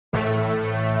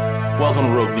Welcome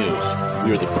to Rogue News.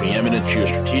 We are the preeminent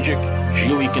geostrategic,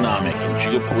 geoeconomic, and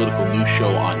geopolitical news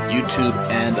show on YouTube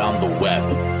and on the web.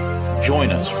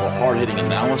 Join us for hard-hitting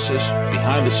analysis,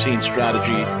 behind-the-scenes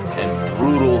strategy, and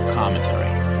brutal commentary.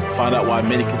 Find out why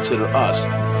many consider us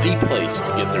the place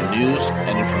to get their news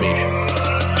and information.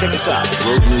 Check us out at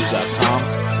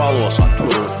roguenews.com. Follow us on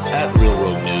Twitter at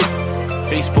RealRogueNews,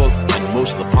 Facebook, and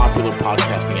most of the popular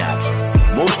podcasting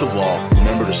apps. Most of all,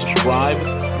 remember to subscribe,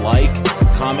 like,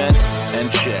 comment,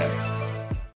 and share.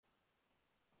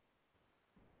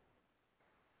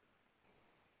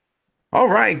 All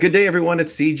right. Good day, everyone.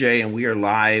 It's CJ, and we are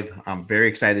live. I'm very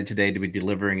excited today to be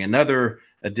delivering another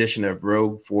edition of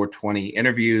Rogue 420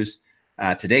 interviews.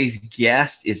 Today's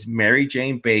guest is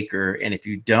Marijane Baker, and if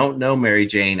you don't know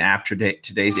Marijane, after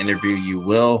today's interview, you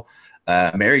will.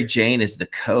 Marijane is the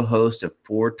co-host of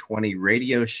 420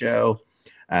 radio show.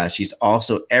 She's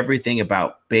also everything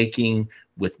about baking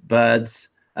with buds.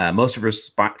 Most of her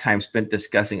time spent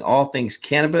discussing all things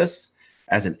cannabis.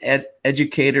 As an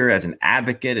educator, as an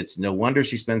advocate, it's no wonder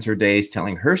she spends her days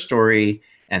telling her story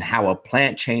and how a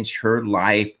plant changed her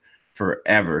life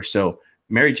forever. So,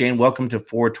 Marijane, welcome to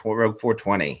Rogue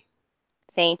 420.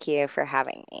 Thank you for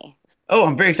having me. Oh,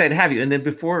 I'm very excited to have you. And then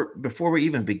before we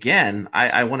even begin,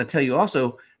 I want to tell you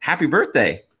also, happy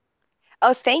birthday.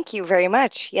 Oh, thank you very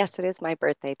much. Yes, it is my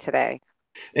birthday today.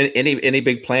 Any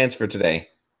big plans for today?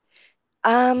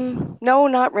 No,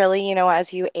 not really. You know,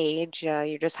 as you age,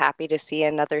 you're just happy to see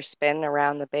another spin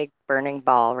around the big burning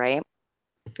ball, right?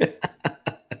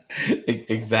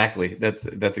 Exactly.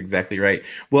 That's exactly right.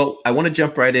 Well, I want to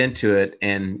jump right into it.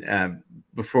 And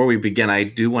before we begin, I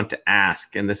do want to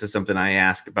ask, and this is something I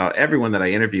ask about everyone that I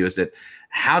interview, is that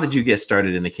how did you get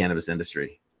started in the cannabis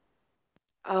industry?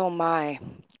 Oh my.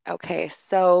 Okay,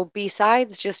 so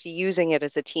besides just using it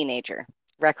as a teenager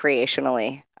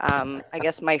recreationally, I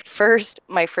guess my first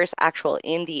actual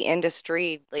in the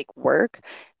industry like work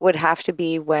would have to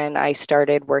be when I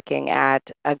started working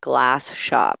at a glass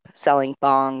shop selling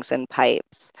bongs and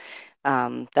pipes.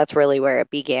 That's really where it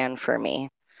began for me.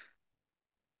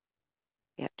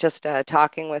 Yeah, just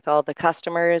talking with all the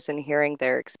customers and hearing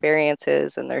their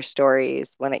experiences and their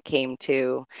stories when it came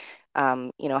to,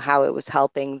 how it was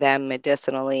helping them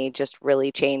medicinally just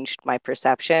really changed my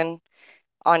perception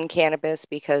on cannabis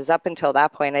because up until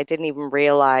that point, I didn't even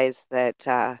realize that,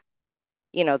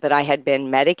 that I had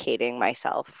been medicating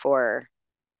myself for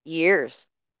years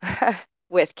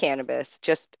with cannabis,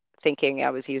 just thinking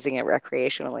I was using it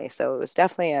recreationally. So it was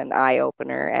definitely an eye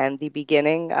opener and the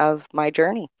beginning of my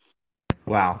journey.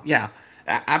 Wow. Yeah,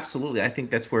 absolutely. I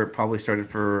think that's where it probably started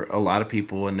for a lot of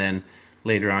people. And then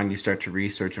later on, you start to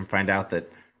research and find out that,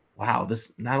 wow,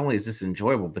 this not only is this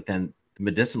enjoyable, but then the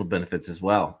medicinal benefits as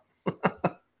well.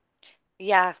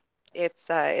 Yeah,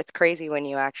 it's crazy when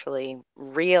you actually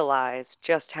realize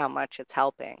just how much it's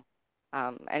helping.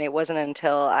 And it wasn't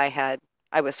until I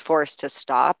was forced to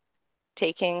stop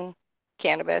taking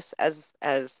cannabis as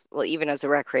well, even as a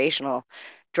recreational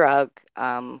drug.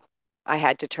 I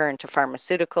had to turn to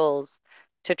pharmaceuticals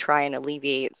to try and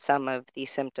alleviate some of the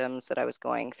symptoms that I was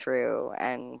going through,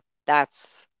 and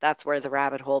that's where the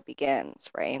rabbit hole begins,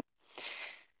 right?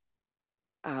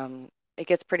 It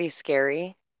gets pretty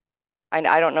scary.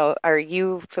 I don't know. Are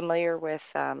you familiar with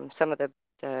some of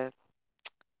the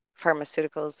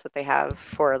pharmaceuticals that they have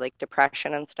for like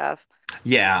depression and stuff?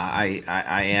 Yeah,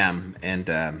 I am, and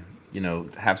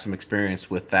have some experience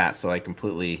with that. So I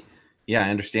completely, yeah, I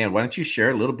understand. Why don't you share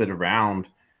a little bit around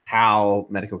how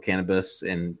medical cannabis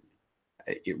and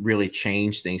it really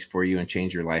changed things for you and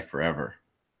changed your life forever?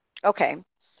 Okay,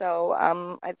 so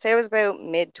I'd say I was about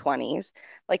mid 20s.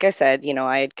 Like I said,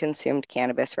 I had consumed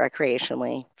cannabis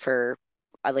recreationally for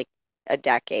like a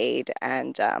decade,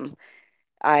 and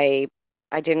I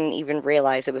I didn't even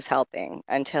realize it was helping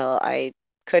until I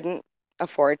couldn't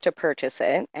afford to purchase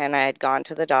it, and I had gone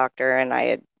to the doctor and I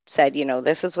had said,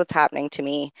 this is what's happening to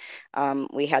me.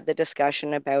 We had the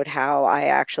discussion about how I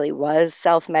actually was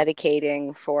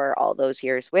self-medicating for all those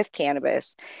years with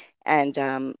cannabis. And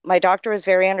my doctor was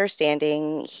very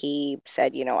understanding. He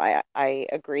said, I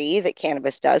agree that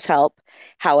cannabis does help.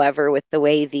 However, with the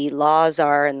way the laws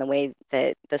are and the way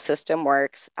that the system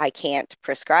works, I can't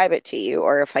prescribe it to you,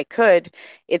 or if I could,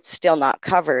 it's still not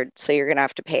covered, so you're going to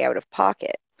have to pay out of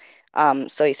pocket.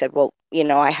 So he said, well,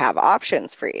 I have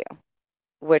options for you,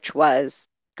 which was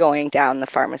going down the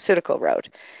pharmaceutical road.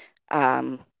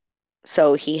 Um,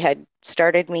 so he had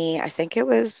started me, I think it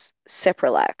was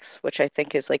Cipralex, which I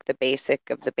think is like the basic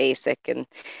of the basic. And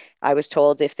I was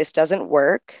told if this doesn't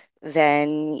work,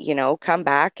 then, come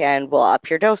back and we'll up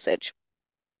your dosage.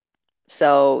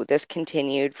 So this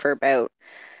continued for about,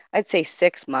 I'd say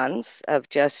 6 months of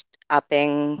just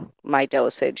upping my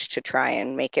dosage to try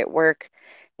and make it work.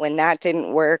 When that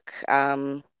didn't work,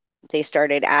 they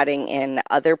started adding in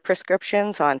other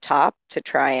prescriptions on top to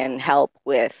try and help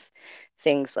with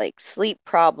things like sleep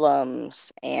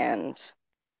problems, and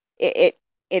it, it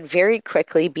it very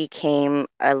quickly became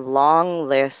a long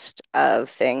list of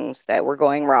things that were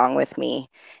going wrong with me,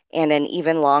 and an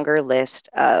even longer list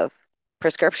of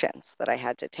prescriptions that I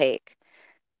had to take.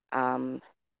 Um,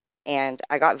 and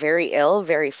I got very ill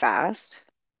very fast.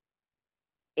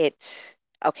 It,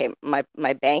 okay, my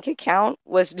bank account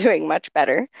was doing much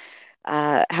better.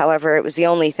 However, it was the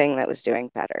only thing that was doing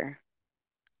better.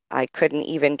 I couldn't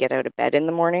even get out of bed in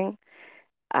the morning.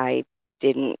 I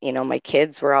didn't, my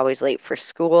kids were always late for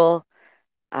school.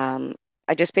 Um,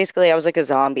 I just basically, I was like a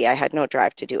zombie. I had no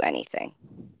drive to do anything.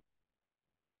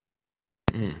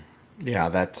 Mm. Yeah,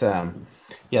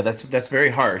 that's very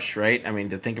harsh, right? I mean,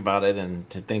 to think about it and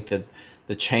to think that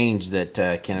the change that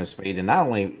cannabis made, and not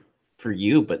only for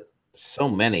you, but so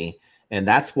many. And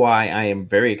that's why I am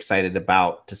very excited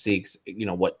about to see,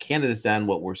 what Canada's done,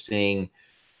 what we're seeing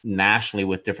nationally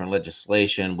with different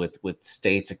legislation, with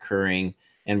states occurring,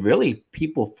 and really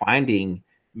people finding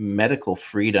medical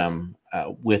freedom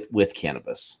with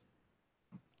cannabis.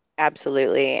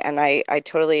 Absolutely. And I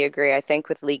totally agree. I think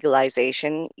with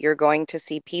legalization, you're going to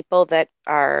see people that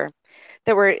were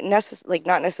like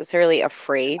not necessarily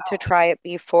afraid to try it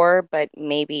before, but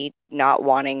maybe not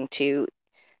wanting to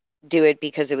do it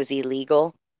because it was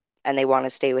illegal and they want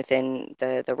to stay within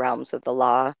the realms of the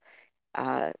law.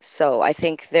 So I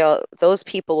think those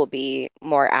people will be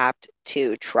more apt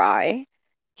to try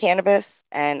cannabis,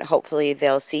 and hopefully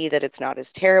they'll see that it's not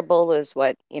as terrible as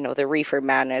what, the reefer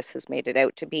madness has made it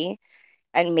out to be.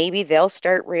 And maybe they'll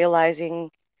start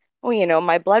realizing, oh,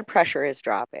 my blood pressure is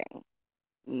dropping.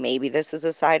 Maybe this is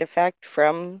a side effect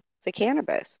from the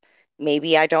cannabis.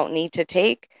 Maybe I don't need to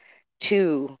take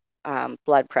two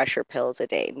blood pressure pills a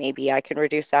day. Maybe I can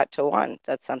reduce that to one.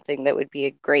 That's something that would be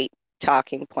a great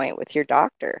talking point with your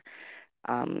doctor.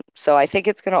 So I think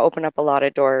it's going to open up a lot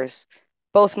of doors,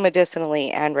 both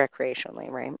medicinally and recreationally,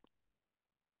 right?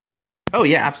 Oh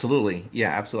yeah, absolutely. Yeah,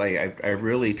 absolutely. I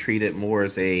really treat it more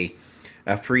as a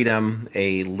freedom,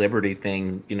 a liberty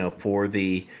thing, for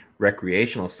the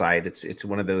recreational side. It's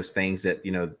one of those things that,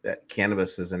 that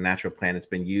cannabis is a natural plant. It's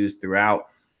been used throughout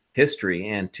history.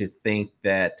 And to think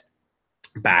that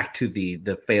back to the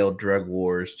failed drug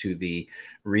wars, to the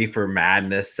reefer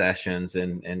madness sessions,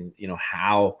 and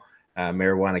how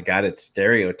marijuana got its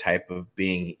stereotype of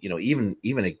being,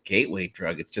 even a gateway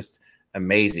drug. It's just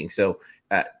amazing. So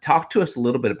talk to us a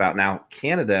little bit about, now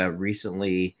Canada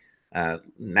recently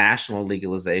national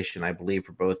legalization, I believe,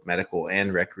 for both medical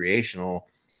and recreational.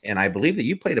 And I believe that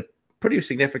you played a pretty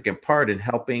significant part in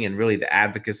helping, and really the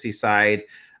advocacy side.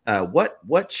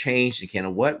 What changed in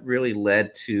Canada? What really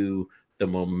led to the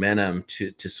momentum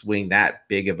to swing that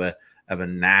big of a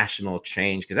national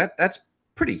change? Because that's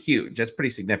pretty huge. That's pretty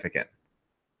significant.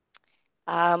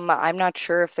 I'm not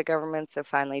sure if the governments have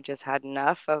finally just had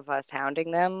enough of us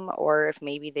hounding them, or if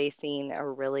maybe they've seen a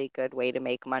really good way to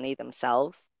make money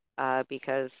themselves.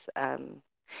 Because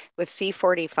with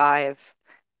C45,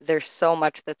 there's so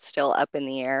much that's still up in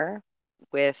the air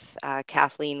with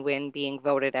Kathleen Wynne being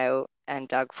voted out and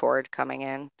Doug Ford coming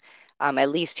in, at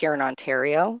least here in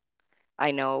Ontario.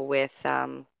 I know with,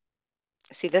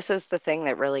 see, this is the thing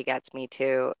that really gets me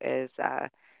too, is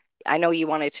I know you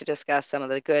wanted to discuss some of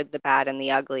the good, the bad, and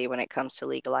the ugly when it comes to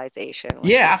legalization,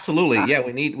 which Yeah, is, absolutely. uh, Yeah,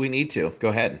 we need to go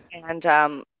ahead.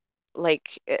 and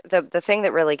like the thing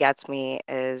that really gets me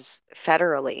is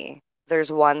federally,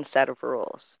 there's one set of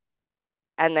rules.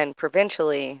 And then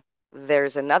provincially,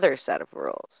 there's another set of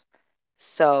rules.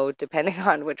 So depending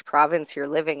on which province you're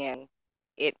living in,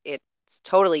 it's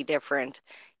totally different,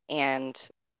 and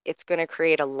it's going to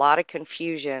create a lot of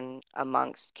confusion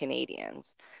amongst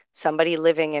Canadians. Somebody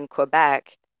living in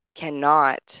Quebec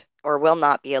cannot or will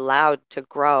not be allowed to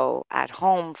grow at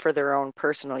home for their own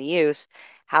personal use.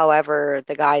 However,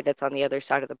 the guy that's on the other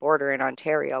side of the border in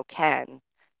Ontario can.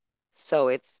 So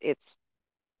it's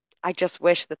I just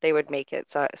wish that they would make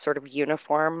it sort of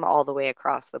uniform all the way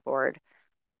across the board.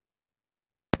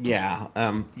 Yeah,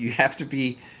 you have to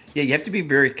be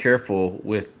very careful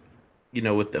with,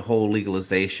 with the whole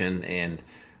legalization. And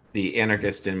the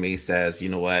anarchist in me says, you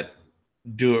know what,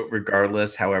 do it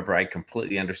regardless. However, I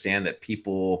completely understand that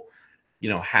people,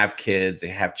 have kids, they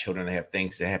have children, they have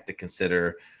things they have to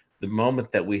consider. The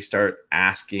moment that we start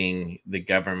asking the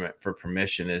government for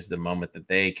permission is the moment that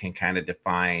they can kind of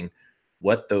define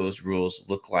what those rules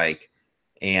look like.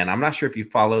 And I'm not sure if you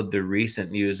followed the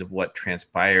recent news of what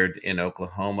transpired in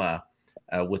Oklahoma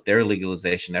with their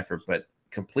legalization effort, but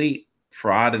complete.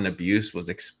 fraud and abuse was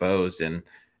exposed. And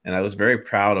I was very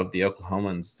proud of the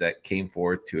Oklahomans that came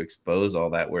forth to expose all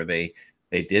that, where they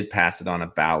did pass it on a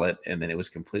ballot, and then it was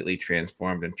completely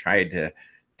transformed and tried to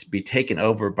be taken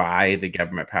over by the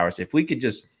government powers. If we could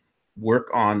just work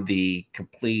on the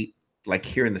complete, like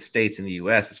here in the States, in the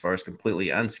US, as far as completely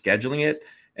unscheduling it,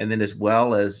 and then as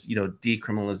well as,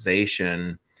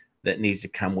 decriminalization that needs to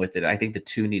come with it. I think the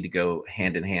two need to go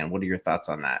hand in hand. What are your thoughts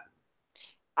on that?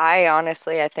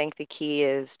 I think the key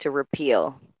is to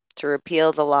repeal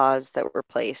the laws that were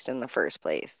placed in the first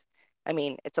place. I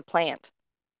mean, it's a plant.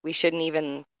 We shouldn't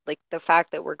even, like, the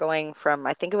fact that we're going from,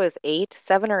 I think it was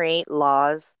seven or eight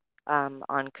laws on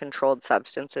controlled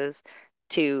substances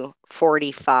to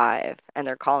 45, and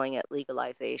they're calling it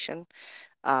legalization.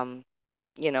 Um,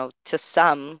 to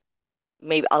some,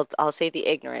 maybe I'll say the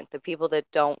ignorant, the people that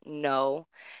don't know,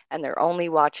 and they're only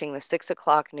watching the 6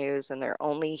 o'clock news and they're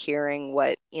only hearing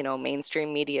what,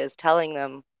 mainstream media is telling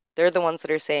them. They're the ones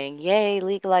that are saying, "Yay,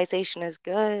 legalization is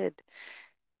good."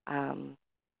 Um,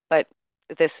 but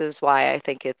this is why I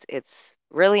think it's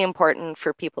really important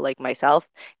for people like myself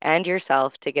and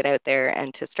yourself to get out there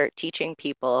and to start teaching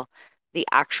people the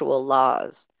actual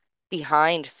laws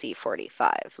behind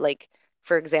C45. Like,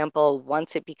 for example,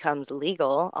 once it becomes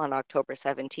legal on October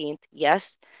 17th,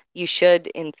 yes, you should,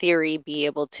 in theory, be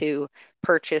able to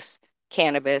purchase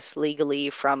cannabis legally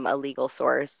from a legal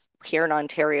source. Here in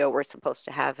Ontario, we're supposed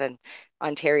to have an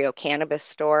Ontario cannabis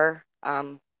store.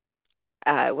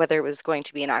 Whether it was going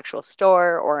to be an actual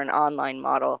store or an online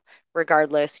model,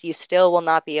 regardless, you still will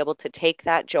not be able to take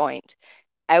that joint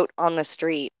out on the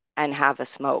street and have a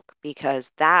smoke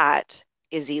because that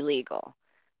is illegal.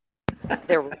 That's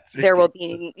There will ridiculous.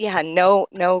 be, yeah,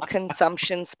 no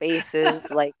consumption spaces,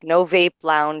 like no vape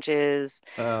lounges.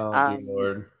 Oh, dear Um,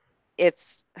 Lord.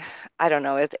 it's I don't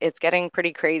know, it's getting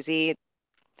pretty crazy.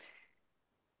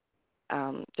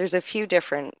 There's a few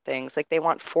different things. Like they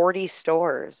want 40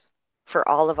 stores for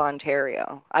all of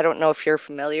Ontario. I don't know if you're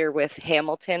familiar with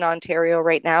Hamilton, Ontario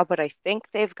right now, but I think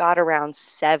they've got around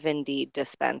 70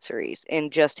 dispensaries in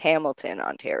just Hamilton,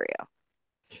 Ontario.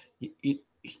 You- you-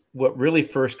 what really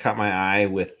first caught my eye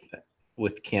with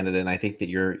Canada, and I think that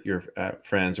your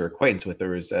friends or acquaintance with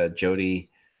her, is Jody,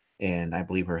 and I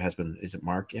believe her husband, is it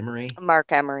Mark Emery?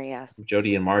 Mark Emery, yes.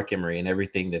 Jody and Mark Emery, and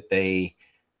everything that they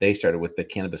started with the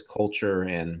cannabis culture,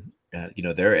 and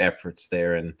their efforts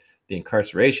there, and the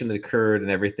incarceration that occurred and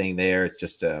everything there. It's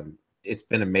just it's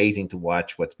been amazing to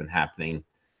watch what's been happening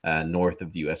north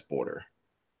of the U.S. border.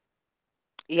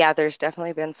 Yeah, there's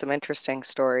definitely been some interesting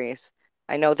stories.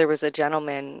 I know there was a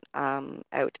gentleman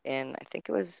out in, I think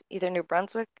it was either New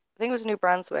Brunswick. I think it was New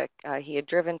Brunswick. He had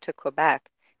driven to Quebec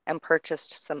and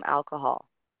purchased some alcohol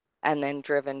and then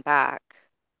driven back.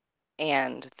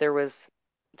 And there was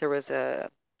a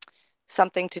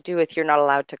something to do with you're not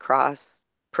allowed to cross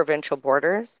provincial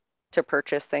borders to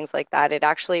purchase things like that. It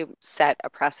actually set a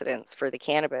precedence for the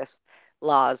cannabis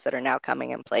laws that are now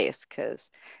coming in place because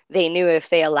they knew if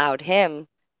they allowed him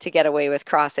to get away with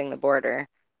crossing the border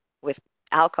with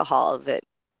alcohol, that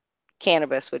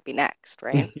cannabis would be next,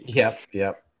 right? Yep,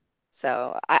 yep.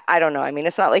 So I don't know. I mean,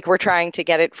 it's not like we're trying to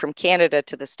get it from Canada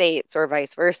to the States or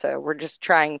vice versa. We're just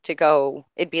trying to go,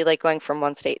 it'd be like going from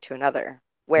one state to another,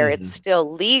 where it's Hmm.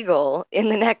 still legal in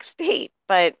the next state.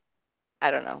 But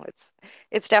I don't know.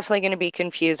 It's definitely going to be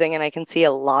confusing, and I can see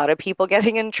a lot of people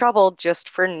getting in trouble just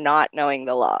for not knowing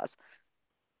the laws.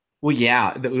 Well,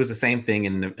 yeah, it was the same thing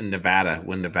in Nevada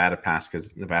when Nevada passed,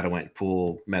 because Nevada went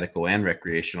full medical and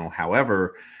recreational.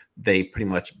 However, they pretty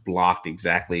much blocked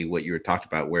exactly what you were talking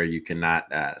about, where you cannot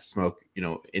smoke,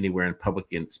 anywhere in public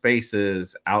in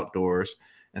spaces, outdoors.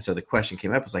 And so the question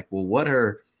came up, was like, well, what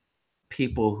are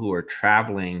people who are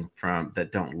traveling from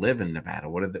that don't live in Nevada?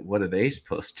 What are they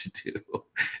supposed to do?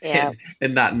 Yeah.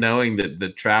 And not knowing the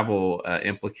travel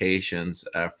implications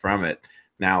from it.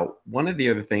 Now, one of the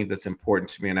other things that's important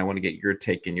to me, and I want to get your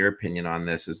take and your opinion on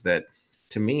this, is that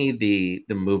to me the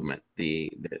movement,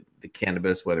 the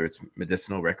cannabis, whether it's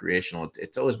medicinal, recreational,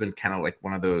 it's always been kind of like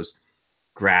one of those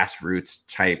grassroots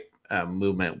type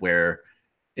movement where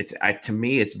to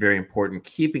me it's very important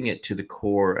keeping it to the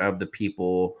core of the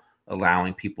people,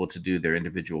 allowing people to do their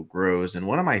individual grows. And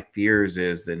one of my fears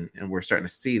is, and we're starting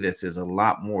to see this, is a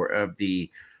lot more of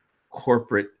the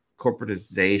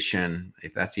corporatization,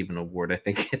 if that's even a word, I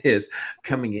think it is,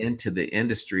 coming into the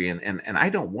industry. And I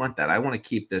don't want that. I want to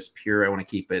keep this pure. I want to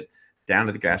keep it down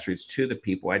to the grassroots, to the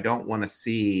people. I don't want to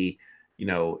see,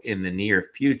 in the near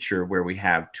future, where we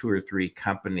have two or three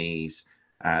companies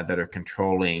that are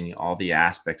controlling all the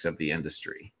aspects of the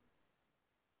industry.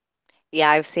 Yeah,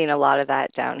 I've seen a lot of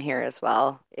that down here as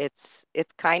well. It's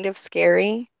kind of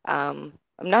scary.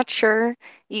 I'm not sure.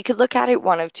 You could look at it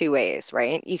one of two ways,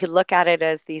 right? You could look at it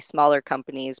as these smaller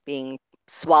companies being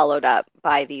swallowed up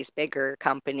by these bigger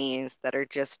companies that are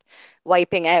just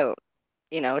wiping out,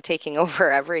 taking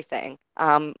over everything.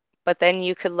 But then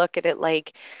you could look at it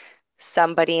like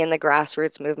somebody in the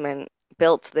grassroots movement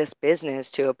built this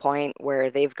business to a point where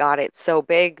they've got it so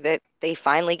big that they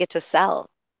finally get to sell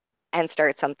and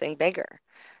start something bigger.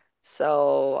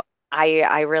 So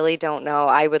I really don't know.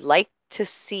 I would like to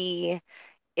see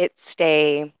it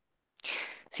stay.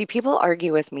 See, people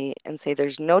argue with me and say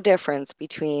there's no difference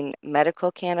between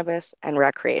medical cannabis and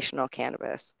recreational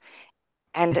cannabis.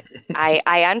 And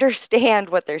I understand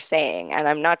what they're saying, and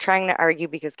I'm not trying to argue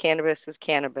because cannabis is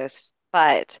cannabis,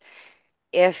 but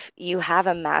if you have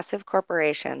a massive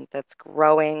corporation that's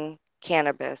growing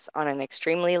cannabis on an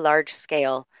extremely large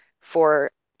scale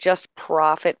for just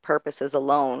profit purposes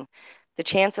alone, the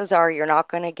chances are you're not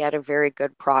going to get a very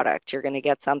good product. You're going to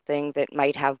get something that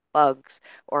might have bugs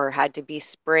or had to be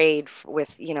sprayed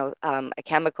with, a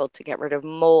chemical to get rid of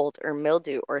mold or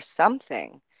mildew or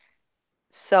something.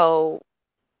 So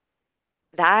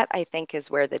that I think is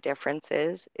where the difference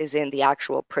is in the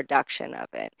actual production of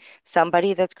it.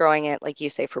 Somebody that's growing it, like you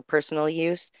say, for personal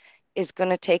use is going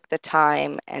to take the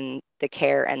time and the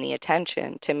care and the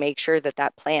attention to make sure that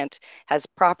that plant has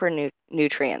proper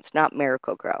nutrients, not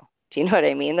miracle grow. Do you know what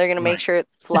I mean? They're going to make Right. sure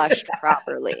it's flushed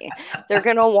properly. They're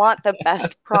going to want the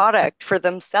best product for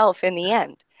themselves in the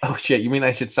end. Oh shit! You mean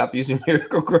I should stop using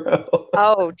Miracle Grow?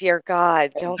 Oh, dear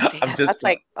God, don't say I'm that. just That's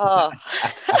like, oh,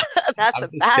 that's a I'm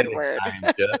just bad kidding. word.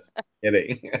 I'm just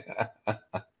kidding.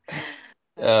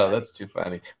 Oh, Uh, that's too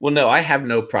funny. Well, no, I have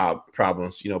no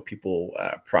problems. People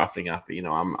profiting off it.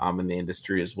 I'm in the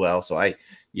industry as well, so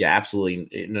yeah,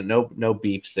 absolutely, no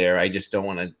beefs there. I just don't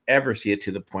want to ever see it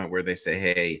to the point where they say,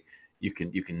 hey, you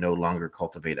can no longer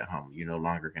cultivate at home. You no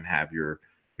longer can have your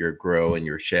grow in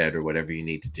your shed or whatever you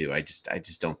need to do. I just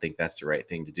don't think that's the right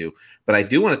thing to do. But I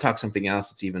do want to talk something else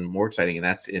that's even more exciting, and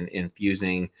that's in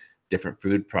infusing different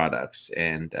food products.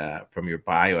 And from your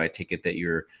bio, I take it that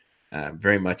you're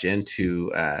very much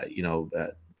into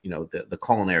the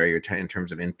culinary in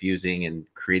terms of infusing and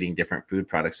creating different food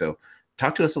products. So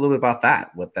talk to us a little bit about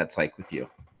that, what that's like with you.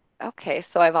 Okay,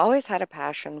 so I've always had a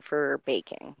passion for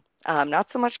baking. Not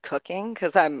so much cooking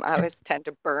because I always tend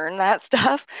to burn that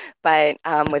stuff, but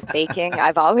with baking,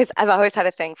 I've always had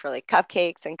a thing for like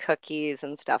cupcakes and cookies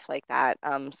and stuff like that.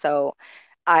 So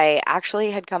I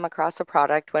actually had come across a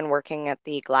product when working at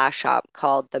the glass shop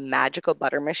called the Magical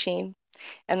Butter Machine.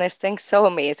 And this thing's so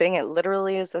amazing. It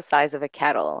literally is the size of a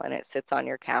kettle and it sits on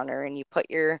your counter and you put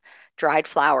your dried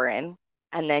flour in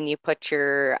and then you put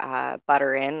your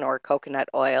butter in or coconut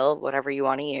oil, whatever you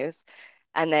want to use.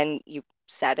 And then you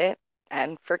set it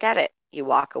and forget it. You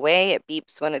walk away, it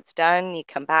beeps when it's done, you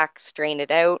come back, strain it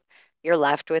out. You're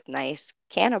left with nice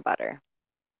can of butter.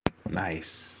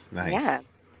 Nice, Yeah. nice.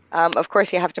 Of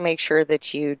course, you have to make sure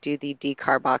that you do the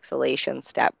decarboxylation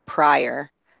step prior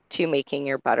to making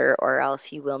your butter, or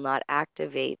else you will not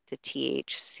activate the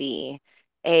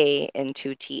THC-A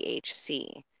into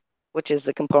THC, which is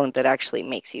the component that actually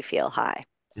makes you feel high.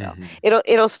 So Hmm.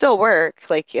 it'll still work,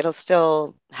 like it'll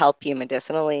still help you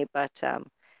medicinally, but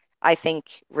I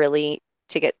think really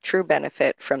to get true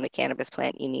benefit from the cannabis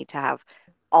plant, you need to have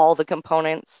all the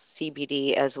components,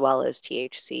 CBD as well as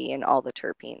THC and all the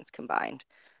terpenes combined.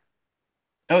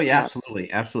 Oh yeah, Uh,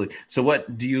 absolutely, absolutely. So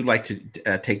what do you like to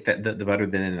take the butter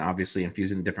then and obviously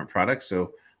infuse it in different products?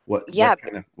 So what yeah, what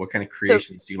kind of what kind of so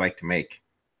creations do you like to make?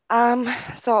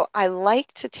 so I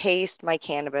like to taste my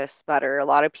cannabis butter. A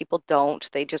lot of people don't.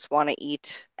 They just want to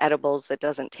eat edibles that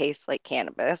doesn't taste like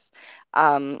cannabis.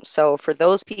 So for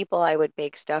those people, I would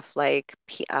bake stuff like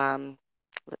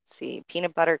let's see,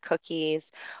 peanut butter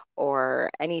cookies or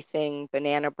anything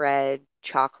banana bread,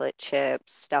 chocolate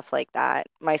chips, stuff like that.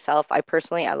 Myself, I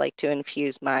like to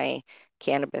infuse my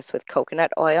cannabis with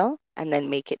coconut oil and then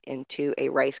make it into a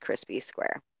Rice Krispie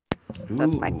square.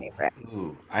 That's my Ooh, favorite.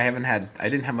 ooh. I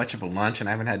didn't have much of a lunch and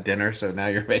I haven't had dinner, so now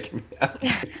you're making me hungry.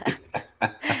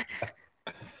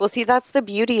 Well, see, that's the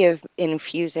beauty of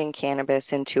infusing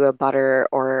cannabis into a butter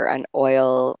or an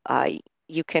oil.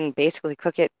 You can basically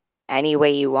cook it any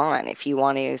way you want. If you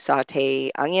want to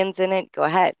saute onions in it, go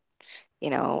ahead.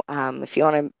 If you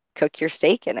want to cook your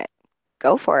steak in it,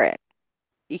 go for it.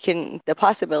 The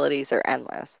possibilities are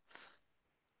endless.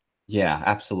 Yeah,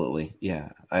 absolutely. Yeah,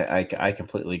 I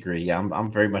completely agree. Yeah,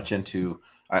 I'm very much into.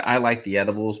 I like the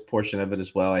edibles portion of it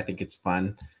as well. I think it's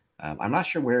fun. I'm not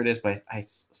sure where it is, but I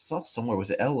saw somewhere, was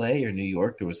it L.A. or New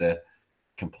York? There was a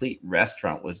complete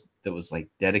restaurant that was like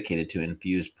dedicated to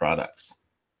infused products.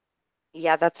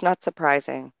 Yeah, that's not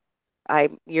surprising.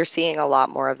 You're seeing a lot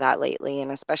more of that lately,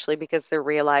 and especially because they're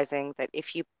realizing that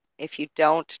if you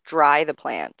don't dry the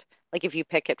plant, like if you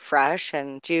pick it fresh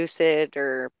and juice it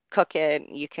or cook it,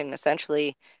 you can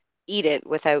essentially eat it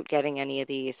without getting any of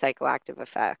the psychoactive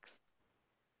effects.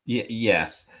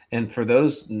 Yes. And for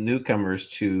those newcomers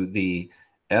to the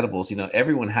edibles,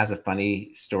 everyone has a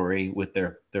funny story with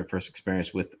their first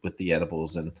experience with the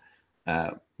edibles, and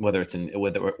whether it's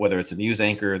a news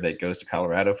anchor that goes to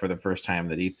Colorado for the first time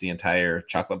that eats the entire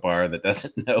chocolate bar that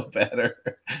doesn't know better,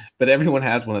 but everyone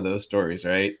has one of those stories,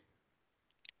 right?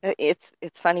 It's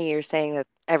funny you're saying that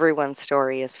everyone's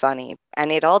story is funny,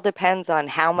 and it all depends on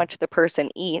how much the person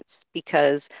eats,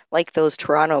 because like those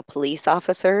Toronto police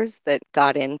officers that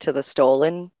got into the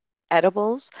stolen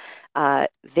edibles,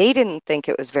 they didn't think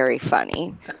it was very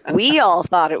funny. We all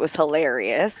thought it was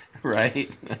hilarious.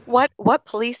 Right. What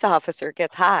police officer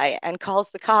gets high and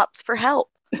calls the cops for help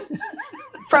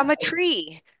from a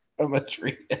tree? From a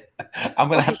tree. I'm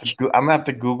gonna have to Like, I'm gonna have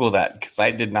to Google that because I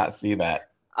did not see that.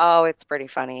 oh, it's pretty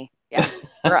funny. Yeah.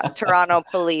 Toronto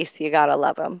police, you gotta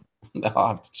love them. No,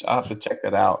 I'll have to check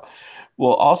that out.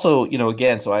 Well, also,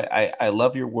 again, so I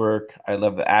love your work. I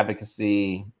love the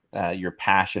advocacy, your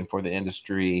passion for the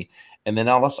industry. And then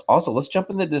also let's jump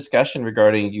into the discussion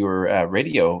regarding your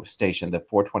radio station, the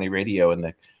 420 radio, and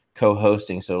the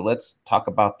co-hosting. So let's talk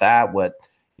about that.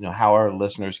 How our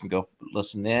listeners can go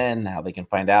listen in, how they can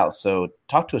find out. So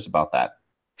talk to us about that.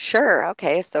 Sure.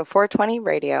 Okay. So 420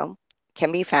 radio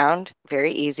can be found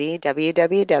very easy,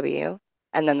 www,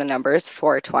 and then the number is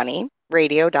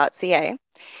 420radio.ca.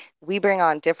 We bring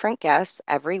on different guests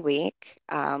every week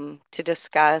to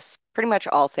discuss pretty much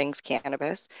all things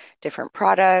cannabis, different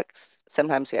products.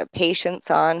 Sometimes we have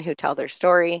patients on who tell their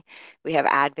story. We have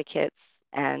advocates,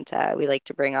 and we like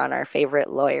to bring on our favorite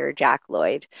lawyer, Jack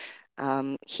Lloyd.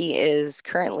 He is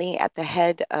currently at the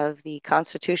head of the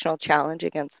constitutional challenge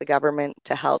against the government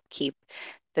to help keep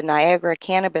the Niagara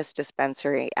Cannabis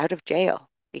Dispensary out of jail,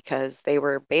 because they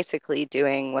were basically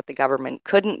doing what the government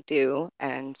couldn't do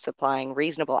and supplying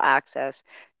reasonable access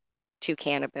to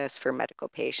cannabis for medical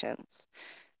patients.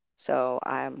 So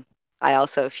I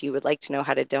also, if you would like to know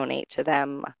how to donate to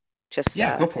them, just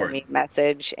Yeah, go for send it. me a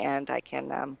message and I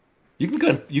can. You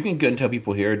can go and tell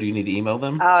people here. Do you need to email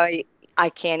them? I I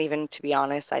can't even, to be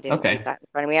honest, I didn't keep Okay. that in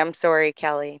front of me. I'm sorry,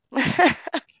 Kelly.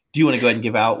 Do you want to go ahead and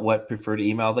give out what preferred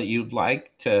email that you'd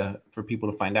like for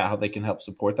people to find out how they can help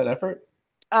support that effort?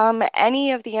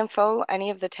 Any of the info, any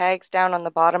of the tags down on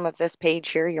the bottom of this page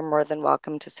here, you're more than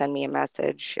welcome to send me a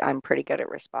message. I'm pretty good at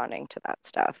responding to that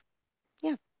stuff.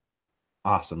 Yeah.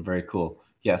 Awesome, very cool.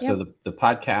 Yeah, so Yep. the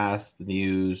podcast, the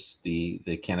news, the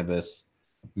cannabis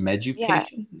Yeah.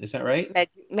 meducation, is that right?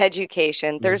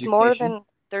 Education. Meducation.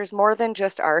 There's more than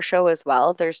just our show as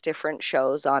well. There's different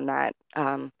shows on that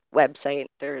website.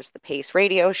 There's the Pace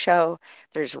Radio Show.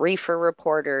 There's Reefer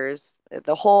Reporters.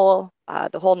 The whole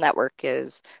network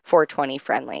is 420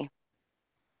 friendly.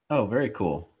 Oh, very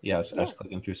cool. Yeah, I was Yeah.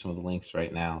 clicking through some of the links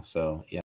right now. So